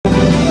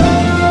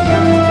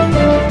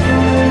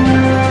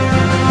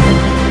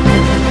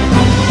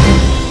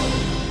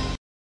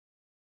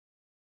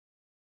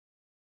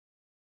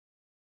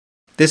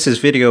This is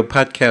video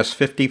podcast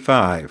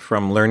 55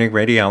 from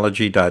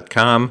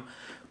learningradiology.com,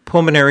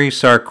 Pulmonary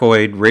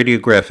Sarcoid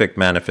Radiographic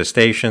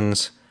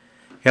Manifestations.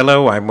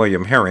 Hello, I'm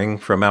William Herring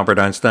from Albert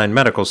Einstein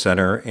Medical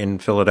Center in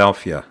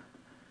Philadelphia.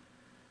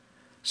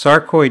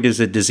 Sarcoid is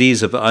a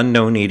disease of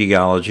unknown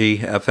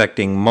etiology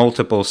affecting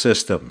multiple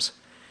systems.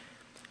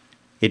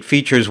 It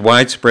features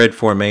widespread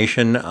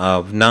formation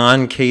of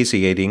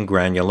non-caseating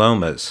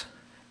granulomas.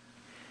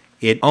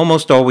 It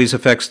almost always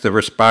affects the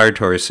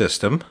respiratory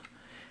system.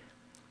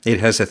 It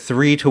has a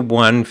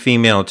 3-to-1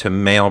 female to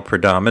male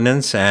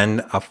predominance and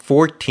a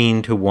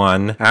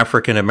 14-to-1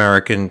 African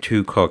American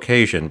to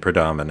Caucasian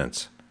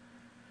predominance.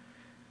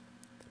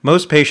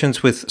 Most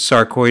patients with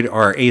sarcoid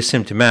are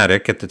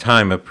asymptomatic at the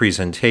time of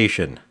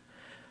presentation.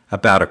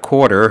 About a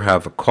quarter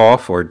have a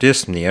cough or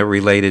dyspnea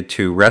related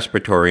to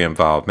respiratory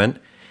involvement,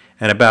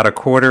 and about a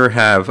quarter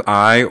have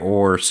eye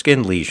or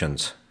skin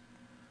lesions.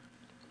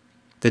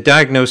 The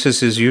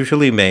diagnosis is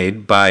usually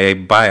made by a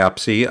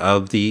biopsy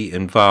of the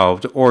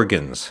involved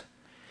organs.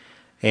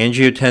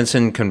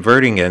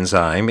 Angiotensin-converting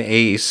enzyme,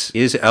 ACE,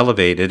 is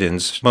elevated in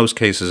most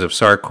cases of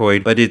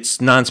sarcoid, but it's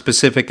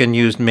nonspecific and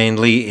used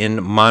mainly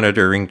in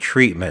monitoring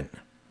treatment.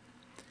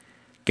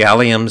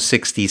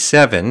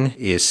 Gallium-67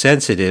 is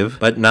sensitive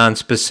but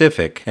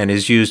nonspecific and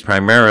is used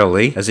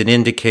primarily as an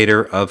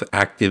indicator of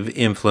active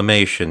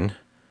inflammation.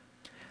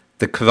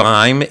 The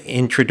QVIME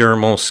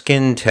intradermal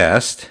skin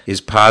test is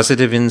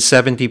positive in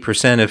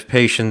 70% of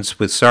patients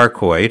with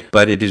sarcoid,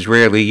 but it is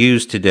rarely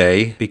used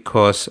today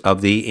because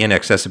of the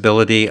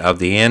inaccessibility of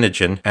the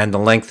antigen and the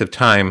length of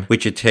time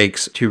which it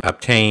takes to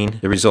obtain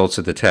the results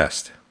of the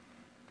test.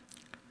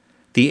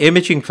 The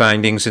imaging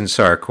findings in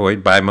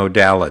sarcoid by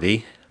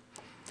modality.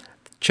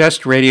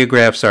 Chest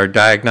radiographs are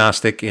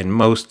diagnostic in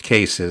most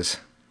cases.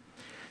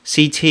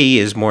 CT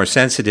is more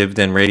sensitive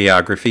than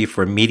radiography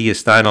for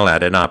mediastinal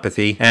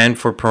adenopathy and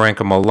for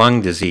parenchymal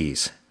lung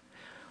disease.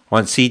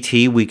 On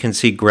CT, we can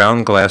see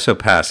ground glass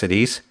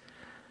opacities,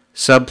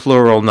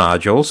 subpleural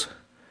nodules,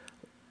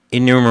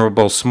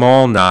 innumerable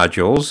small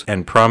nodules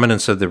and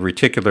prominence of the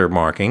reticular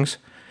markings,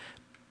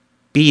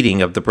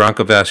 beating of the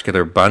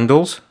bronchovascular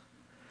bundles,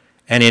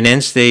 and in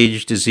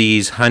end-stage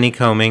disease,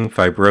 honeycombing,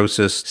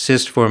 fibrosis,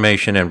 cyst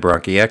formation, and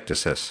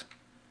bronchiectasis.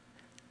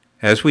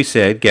 As we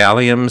said,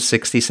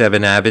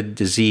 gallium-67 avid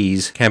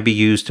disease can be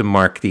used to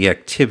mark the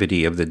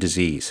activity of the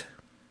disease.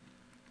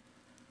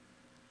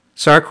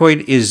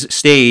 Sarcoid is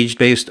staged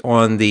based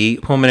on the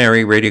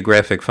pulmonary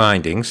radiographic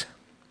findings.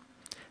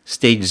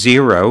 Stage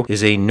 0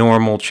 is a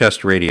normal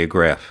chest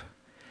radiograph.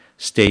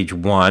 Stage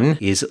 1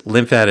 is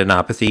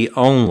lymphadenopathy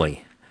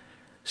only.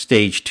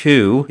 Stage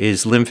 2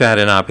 is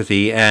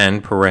lymphadenopathy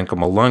and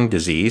parenchymal lung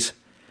disease.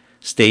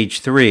 Stage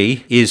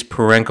 3 is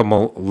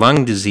parenchymal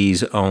lung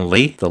disease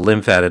only, the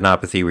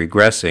lymphadenopathy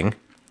regressing.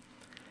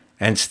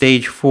 And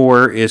Stage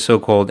 4 is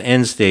so-called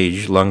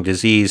end-stage lung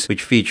disease,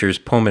 which features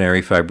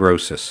pulmonary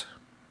fibrosis.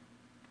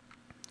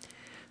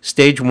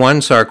 Stage 1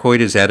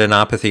 sarcoid is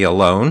adenopathy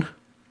alone.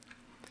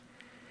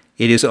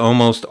 It is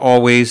almost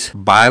always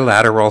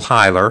bilateral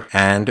hilar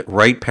and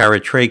right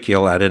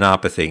paratracheal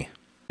adenopathy.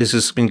 This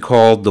has been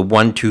called the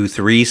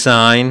 1-2-3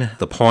 sign,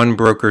 the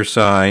pawnbroker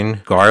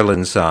sign,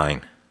 Garland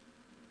sign.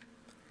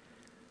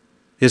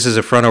 This is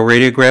a frontal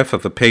radiograph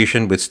of a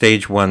patient with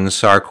stage 1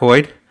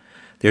 sarcoid.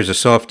 There's a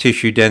soft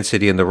tissue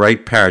density in the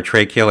right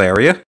paratracheal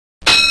area.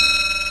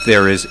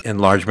 There is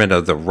enlargement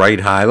of the right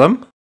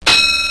hilum,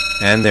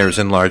 and there's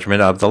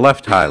enlargement of the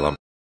left hilum.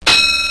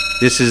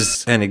 This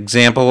is an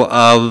example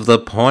of the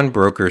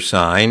pawnbroker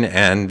sign,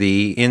 and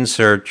the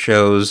insert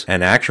shows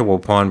an actual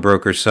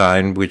pawnbroker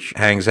sign which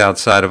hangs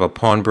outside of a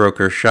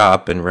pawnbroker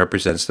shop and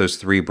represents those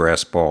 3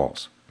 brass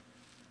balls.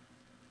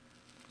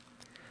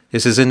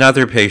 This is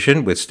another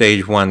patient with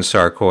stage 1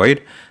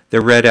 sarcoid.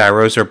 The red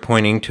arrows are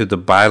pointing to the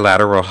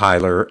bilateral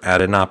hilar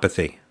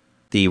adenopathy.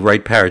 The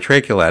right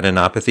paratracheal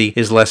adenopathy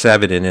is less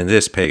evident in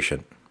this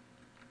patient.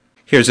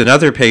 Here's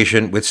another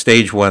patient with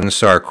stage 1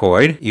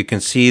 sarcoid. You can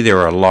see there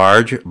are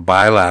large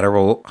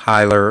bilateral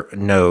hilar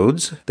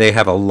nodes. They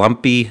have a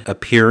lumpy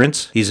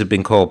appearance. These have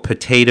been called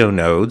potato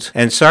nodes.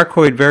 And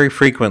sarcoid very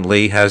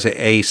frequently has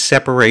a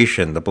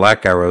separation, the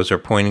black arrows are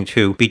pointing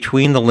to,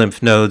 between the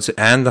lymph nodes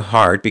and the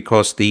heart,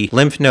 because the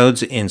lymph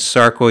nodes in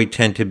sarcoid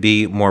tend to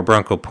be more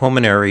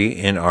bronchopulmonary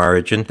in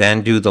origin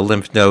than do the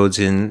lymph nodes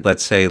in,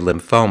 let's say,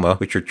 lymphoma,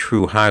 which are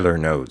true hilar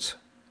nodes.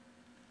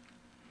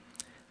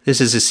 This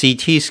is a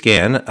CT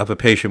scan of a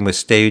patient with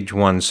stage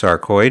 1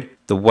 sarcoid.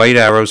 The white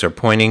arrows are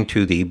pointing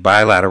to the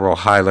bilateral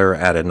hilar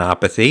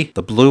adenopathy,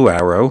 the blue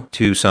arrow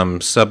to some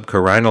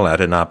subcarinal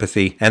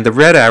adenopathy, and the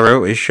red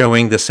arrow is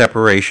showing the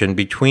separation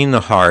between the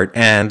heart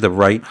and the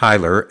right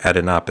hilar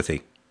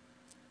adenopathy.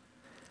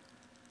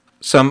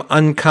 Some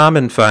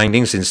uncommon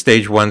findings in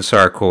stage 1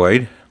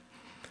 sarcoid.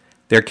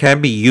 There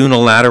can be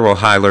unilateral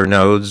hilar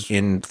nodes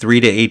in 3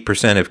 to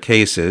 8% of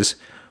cases.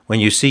 When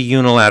you see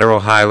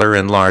unilateral hilar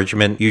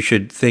enlargement, you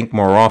should think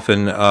more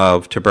often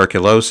of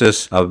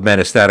tuberculosis, of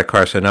metastatic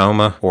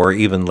carcinoma, or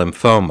even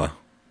lymphoma.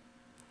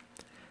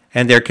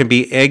 And there can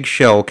be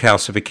eggshell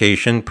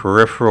calcification,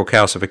 peripheral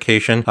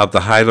calcification of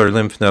the hilar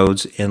lymph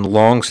nodes in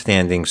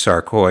long-standing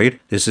sarcoid.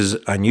 This is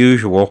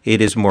unusual.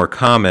 It is more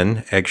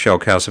common, eggshell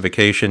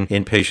calcification,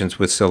 in patients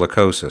with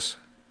silicosis.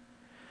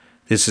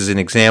 This is an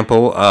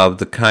example of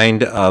the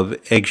kind of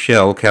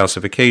eggshell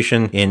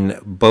calcification in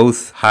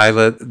both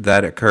hila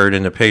that occurred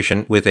in a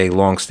patient with a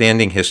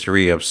long-standing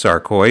history of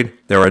sarcoid.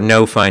 There are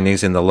no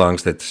findings in the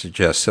lungs that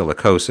suggest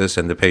silicosis,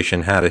 and the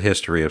patient had a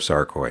history of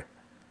sarcoid.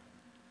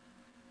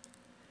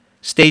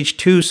 Stage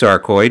 2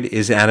 sarcoid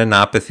is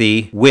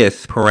adenopathy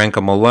with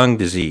parenchymal lung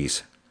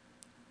disease.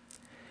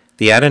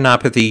 The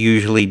adenopathy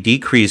usually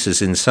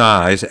decreases in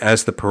size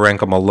as the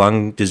parenchymal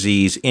lung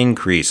disease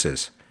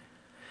increases.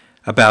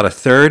 About a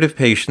third of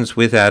patients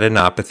with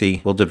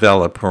adenopathy will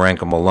develop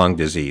parenchymal lung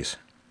disease.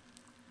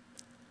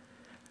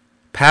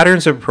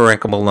 Patterns of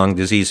parenchymal lung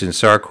disease in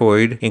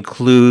sarcoid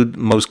include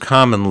most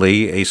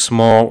commonly a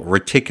small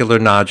reticular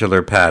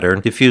nodular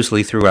pattern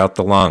diffusely throughout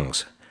the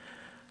lungs.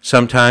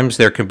 Sometimes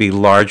there can be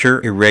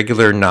larger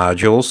irregular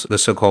nodules, the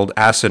so-called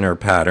acinar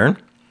pattern,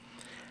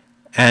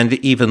 and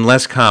even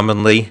less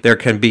commonly, there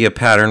can be a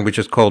pattern which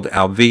is called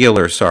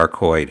alveolar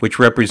sarcoid, which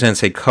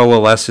represents a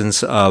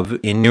coalescence of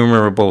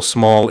innumerable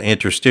small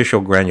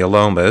interstitial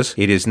granulomas.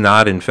 It is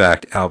not, in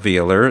fact,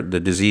 alveolar. The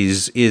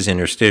disease is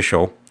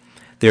interstitial.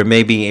 There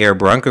may be air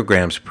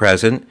bronchograms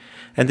present,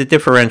 and the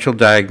differential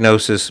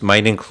diagnosis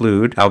might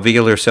include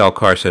alveolar cell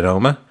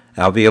carcinoma,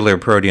 alveolar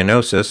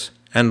proteinosis,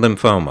 and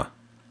lymphoma.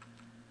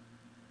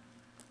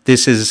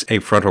 This is a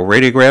frontal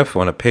radiograph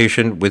on a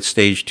patient with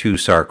stage 2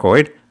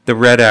 sarcoid. The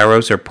red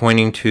arrows are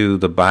pointing to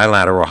the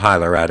bilateral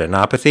hilar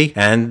adenopathy,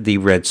 and the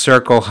red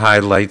circle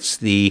highlights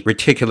the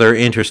reticular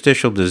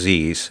interstitial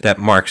disease that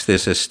marks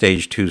this as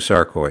stage 2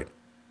 sarcoid.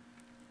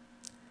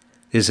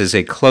 This is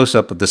a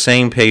close-up of the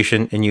same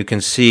patient, and you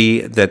can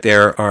see that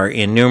there are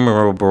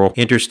innumerable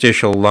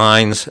interstitial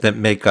lines that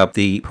make up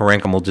the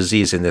parenchymal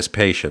disease in this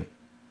patient.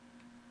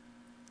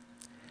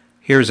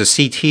 Here's a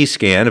CT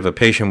scan of a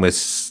patient with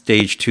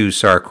stage 2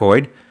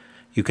 sarcoid.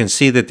 You can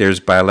see that there's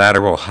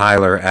bilateral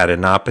hilar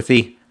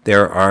adenopathy.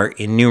 There are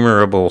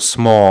innumerable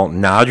small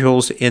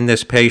nodules in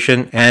this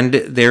patient, and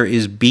there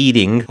is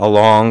beading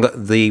along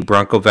the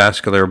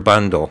bronchovascular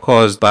bundle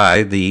caused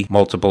by the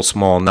multiple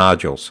small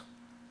nodules.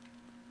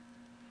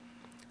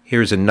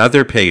 Here's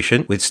another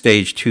patient with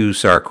stage 2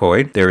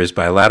 sarcoid. There is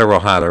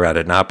bilateral hilar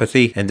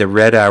adenopathy, and the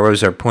red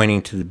arrows are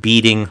pointing to the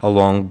beading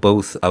along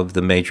both of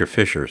the major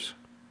fissures.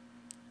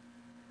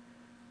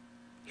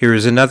 Here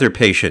is another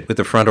patient with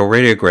a frontal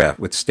radiograph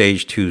with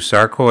stage 2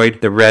 sarcoid.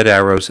 The red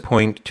arrows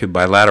point to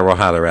bilateral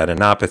hilar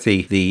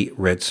adenopathy. The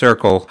red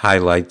circle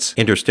highlights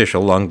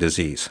interstitial lung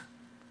disease.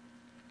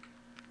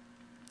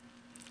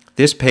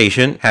 This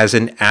patient has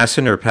an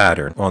acinar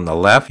pattern. On the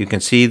left, you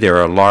can see there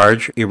are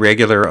large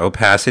irregular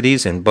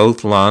opacities in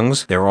both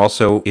lungs. There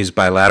also is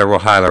bilateral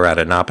hilar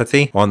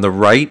adenopathy. On the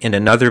right, in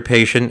another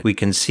patient, we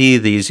can see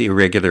these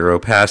irregular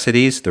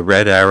opacities, the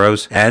red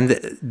arrows,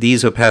 and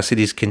these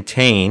opacities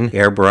contain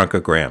air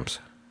bronchograms.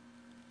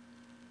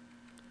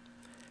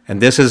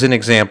 And this is an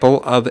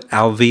example of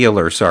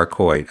alveolar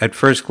sarcoid. At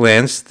first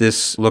glance,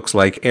 this looks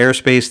like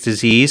airspace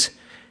disease.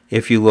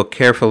 If you look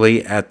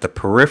carefully at the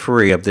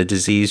periphery of the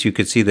disease, you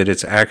can see that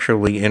it's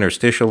actually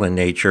interstitial in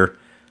nature.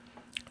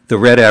 The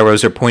red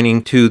arrows are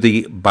pointing to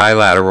the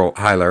bilateral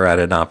hilar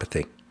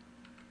adenopathy.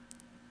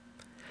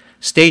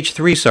 Stage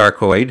 3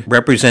 sarcoid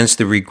represents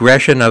the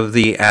regression of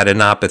the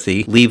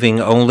adenopathy, leaving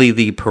only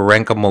the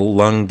parenchymal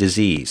lung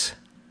disease.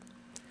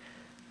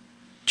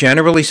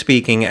 Generally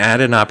speaking,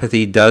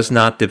 adenopathy does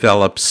not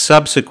develop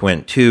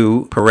subsequent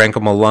to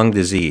parenchymal lung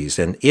disease,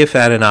 and if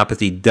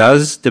adenopathy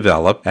does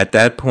develop, at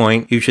that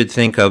point you should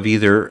think of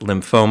either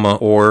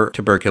lymphoma or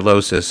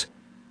tuberculosis.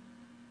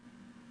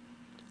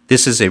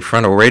 This is a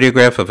frontal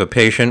radiograph of a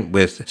patient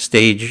with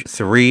stage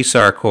 3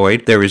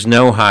 sarcoid. There is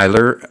no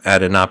hilar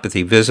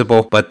adenopathy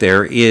visible, but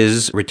there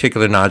is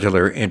reticular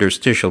nodular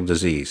interstitial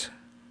disease.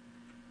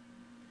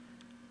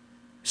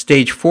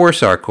 Stage 4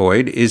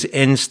 sarcoid is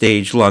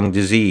end-stage lung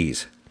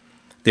disease.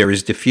 There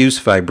is diffuse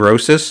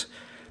fibrosis,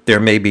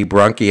 there may be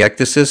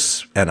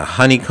bronchiectasis and a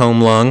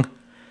honeycomb lung,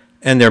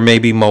 and there may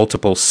be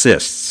multiple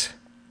cysts.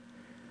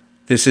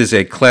 This is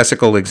a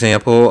classical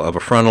example of a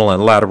frontal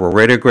and lateral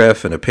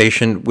radiograph in a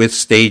patient with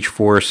stage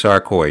 4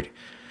 sarcoid.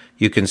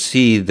 You can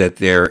see that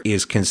there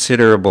is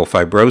considerable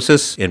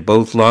fibrosis in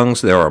both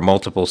lungs, there are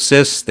multiple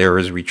cysts, there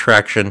is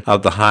retraction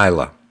of the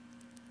hila.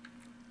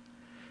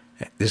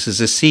 This is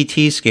a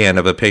CT scan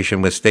of a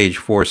patient with stage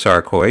 4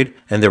 sarcoid,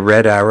 and the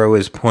red arrow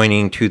is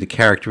pointing to the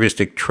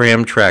characteristic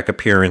tram track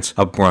appearance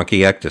of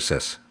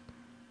bronchiectasis.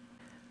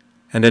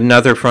 And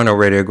another frontal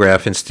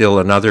radiograph in still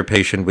another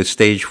patient with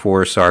stage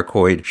 4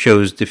 sarcoid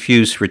shows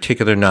diffuse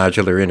reticular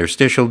nodular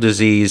interstitial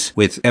disease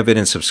with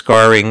evidence of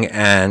scarring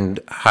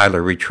and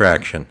hilar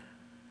retraction.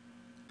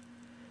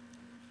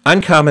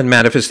 Uncommon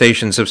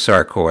manifestations of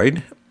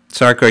sarcoid.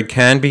 Sarcoid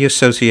can be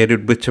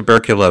associated with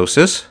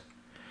tuberculosis.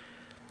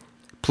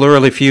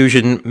 Pleural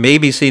effusion may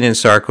be seen in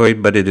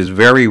sarcoid, but it is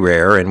very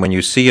rare, and when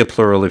you see a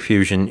pleural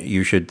effusion,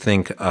 you should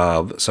think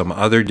of some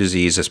other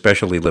disease,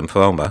 especially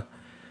lymphoma.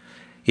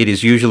 It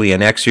is usually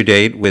an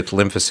exudate with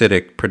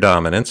lymphocytic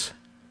predominance.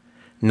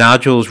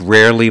 Nodules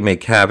rarely may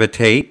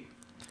cavitate,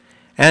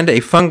 and a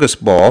fungus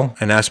ball,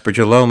 an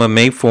aspergilloma,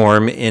 may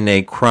form in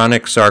a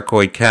chronic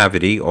sarcoid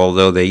cavity,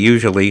 although they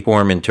usually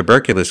form in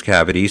tuberculous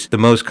cavities, the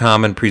most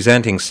common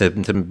presenting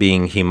symptom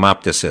being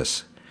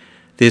hemoptysis.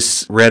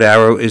 This red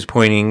arrow is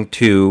pointing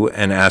to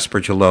an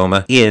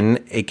aspergilloma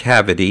in a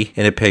cavity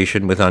in a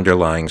patient with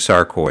underlying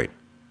sarcoid.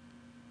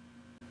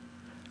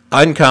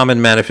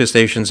 Uncommon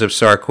manifestations of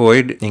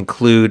sarcoid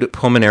include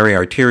pulmonary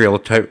arterial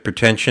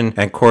hypertension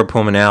and cor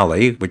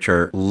pulmonale, which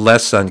are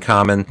less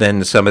uncommon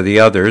than some of the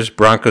others,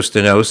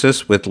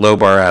 bronchostenosis with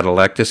lobar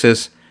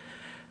atelectasis.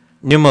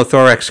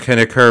 Pneumothorax can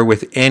occur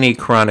with any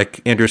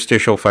chronic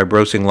interstitial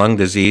fibrosing lung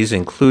disease,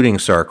 including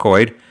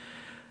sarcoid.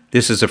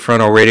 This is a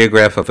frontal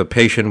radiograph of a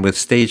patient with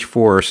stage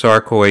 4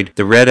 sarcoid.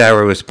 The red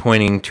arrow is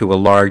pointing to a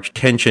large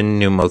tension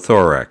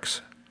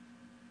pneumothorax.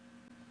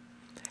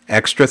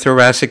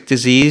 Extrathoracic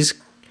disease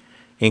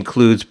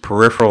includes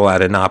peripheral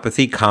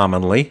adenopathy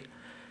commonly,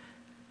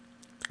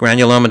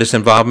 granulomatous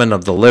involvement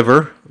of the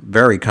liver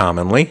very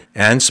commonly,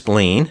 and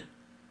spleen.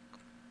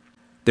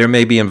 There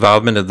may be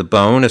involvement of the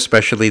bone,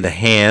 especially the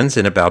hands,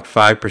 in about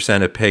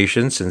 5% of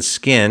patients, and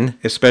skin,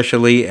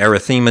 especially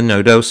erythema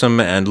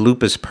nodosum and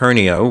lupus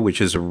pernio,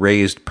 which is a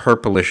raised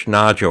purplish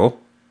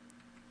nodule.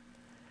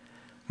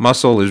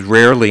 Muscle is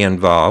rarely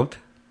involved.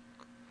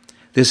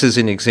 This is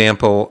an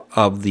example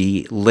of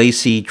the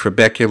lacy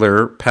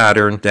trabecular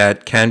pattern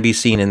that can be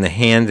seen in the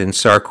hand in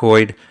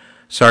sarcoid.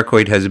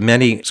 Sarcoid has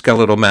many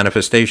skeletal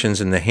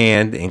manifestations in the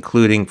hand,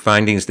 including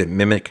findings that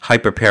mimic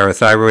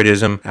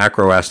hyperparathyroidism,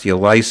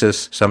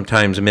 acroasteolysis,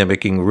 sometimes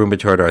mimicking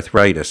rheumatoid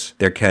arthritis.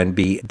 There can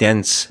be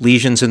dense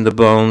lesions in the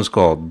bones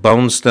called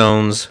bone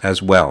stones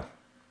as well.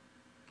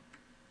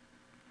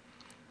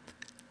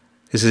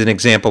 This is an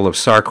example of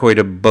sarcoid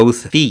of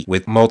both feet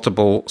with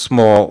multiple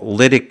small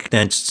lytic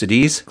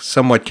densities,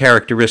 somewhat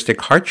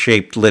characteristic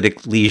heart-shaped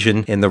lytic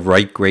lesion in the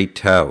right great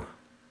toe.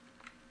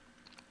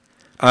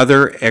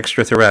 Other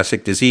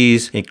extrathoracic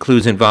disease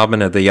includes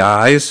involvement of the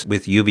eyes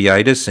with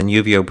uveitis and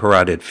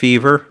uveoparotid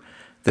fever,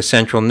 the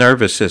central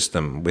nervous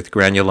system with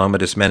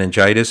granulomatous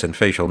meningitis and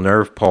facial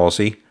nerve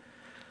palsy,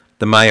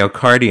 the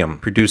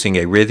myocardium producing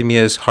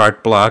arrhythmias,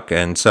 heart block,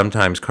 and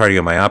sometimes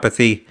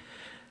cardiomyopathy,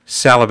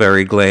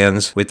 salivary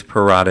glands with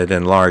parotid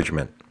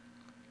enlargement.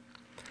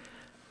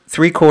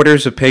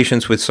 3/4 of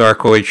patients with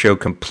sarcoid show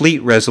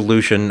complete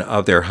resolution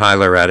of their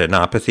hilar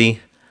adenopathy.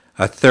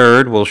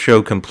 1/3 will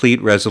show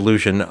complete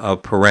resolution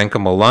of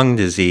parenchymal lung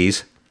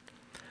disease.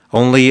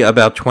 Only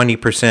about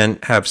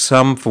 20% have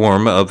some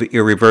form of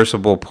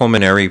irreversible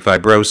pulmonary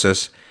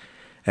fibrosis,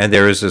 and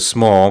there is a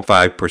small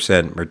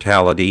 5%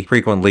 mortality,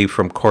 frequently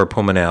from cor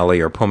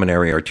pulmonale or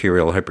pulmonary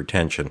arterial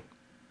hypertension.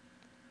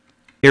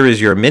 Here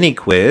is your mini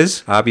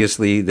quiz.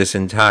 Obviously, this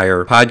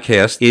entire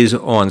podcast is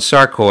on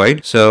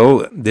sarcoid,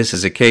 so this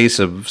is a case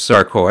of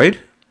sarcoid.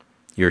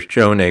 You're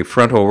shown a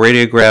frontal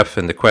radiograph,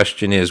 and the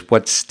question is,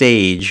 what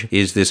stage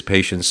is this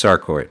patient's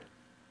sarcoid?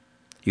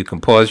 You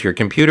can pause your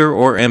computer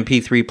or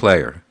MP3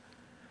 player.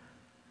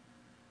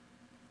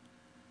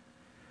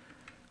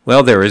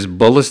 Well, there is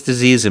bullous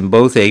disease in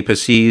both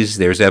apices.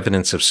 There's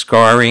evidence of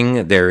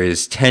scarring. There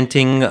is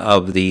tenting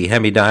of the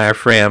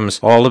hemidiaphragms.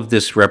 All of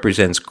this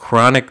represents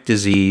chronic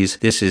disease.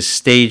 This is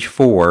stage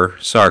 4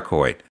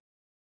 sarcoid.